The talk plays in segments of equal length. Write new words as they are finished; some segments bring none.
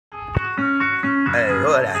Hey,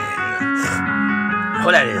 who that is?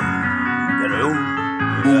 Who that is? Hello?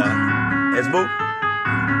 Yeah. It's Boo?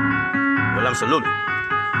 Well, I'm saluting.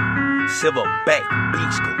 Silverback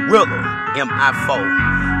Beach Gorilla,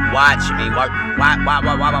 MI4. Watch me work. Watch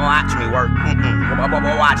me work.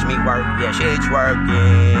 Watch me work. Yeah, she's working.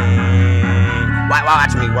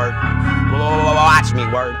 Watch me work. Watch me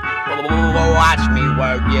work. Watch me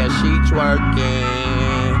work. Yeah, she's working.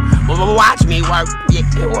 Watch me work. Yeah,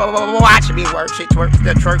 watch me work. She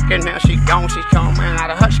twerking now. She gone. She's coming out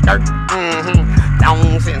of her skirt.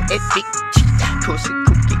 Thongs and it feet. Pussy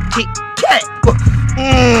cookie Kit Kat.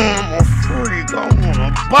 I'm a freak. I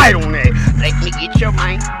wanna bite on that. Let me get your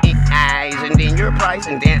mind and eyes, and then your price,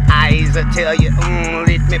 and then eyes will tell you.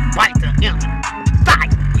 Let me bite the thigh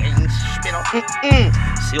and spit on.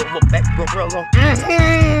 Silverback Gorilla.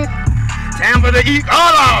 Time for the eat.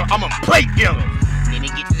 I'm a plate killer. Let me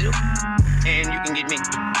get you, and you can get me.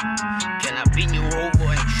 Can I bend you over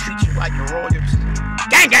and treat you like a royals?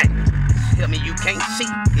 Gang gang. Tell me you can't see.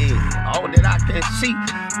 Yeah, all that I can see.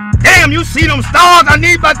 Damn, you see them stars? I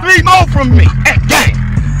need about 3 more from me. Hey, gang.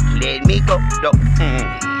 Let me go, though.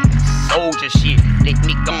 Soldier shit. Let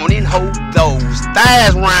me go on and hold those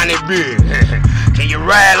thighs round it big. Can you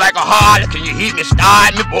ride like a harlot? Can you hit me,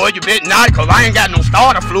 start me, boy? You bet not, cause I ain't got no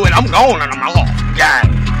starter fluid. I'm gone and I'm off,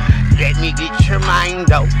 gang. Let me get your mind,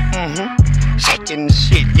 though. Shaking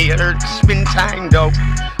shit, yeah, her spend time, though.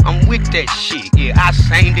 I'm with that shit, yeah. I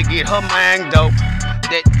sang to get her mind, though.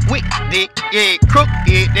 That wick dick, yeah, crook,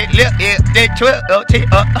 yeah, that lip, yeah, that 12,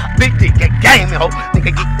 big dick, that game, ho.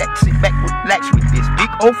 Nigga, get that, sit back, relax with this big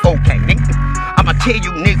old 4K, nigga. I'ma tell you,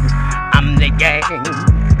 nigga, I'm the gang.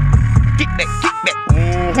 Get that, kick back,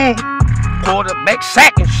 quarterback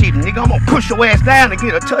sack and shit, nigga. I'm gonna push your ass down and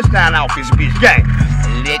get a touchdown off this bitch, gang.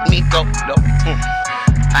 Let me go, though.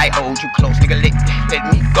 I hold you close, nigga. Let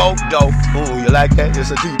me go, though. Ooh, you like that?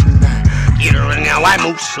 It's a deep night. Get her now, I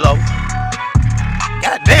move slow.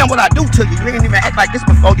 God damn what I do to you. You ain't even act like this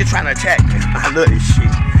before you're trying to attack me. I love this shit.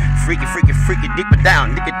 Freaky, dick her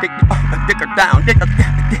down. Dick her down.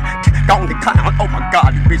 Don't decline. Oh my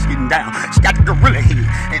god, this bitch getting down. She got the gorilla head,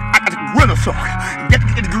 and I got the gorilla fuck. Get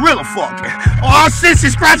the gorilla fuck. Oh, since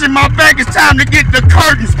she's scratching my back, it's time to get the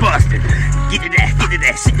curtains busted. Get to that,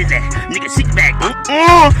 sit to that. Nigga, sit back. The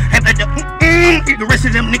rest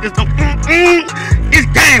of them niggas don't. It's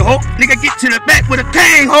gang, ho. Nigga, get to the back with a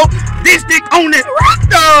gang, ho. This dick on it.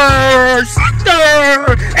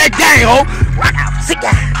 That gang, ho. Rock out, sit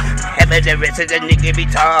down. The rest of the nigga be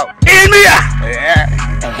tall. In me out. Yeah.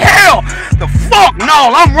 Hell, the fuck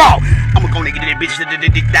no, I'm wrong. I'ma go nigga that bitch the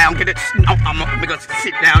dick down, get it. I'ma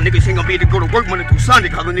sit down, niggas ain't gonna be able to go to work Monday through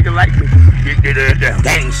Sunday cause a nigga like me. Get that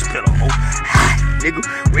gang spiller, ho. Nigga,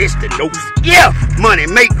 rest the nose. Yeah, money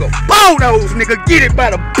maker, bulldoze, nigga, get it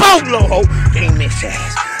by the boatload, ho. Ain't miss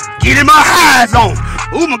ass. Get in my highs on.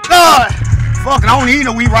 Oh my god. Fuck, I don't need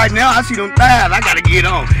no weed right now. I see them thighs. I gotta get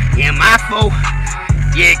on. MI4.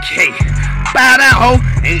 Yeah, K. Bow down, ho.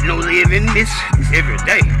 Ain't no living this every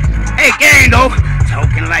day. Hey, gang, though.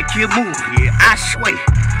 Talking like you move. Yeah, I sway.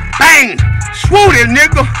 Bang. Swooted,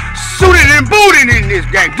 nigga. Suited and booted in this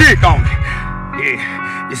gang. Dick on me.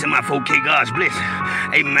 Yeah, this is my 4K, God's bless.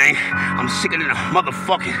 Hey, man, I'm sicker than a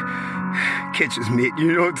motherfucking catcher's mitt.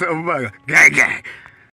 You know what I'm talking about? Gang, gang.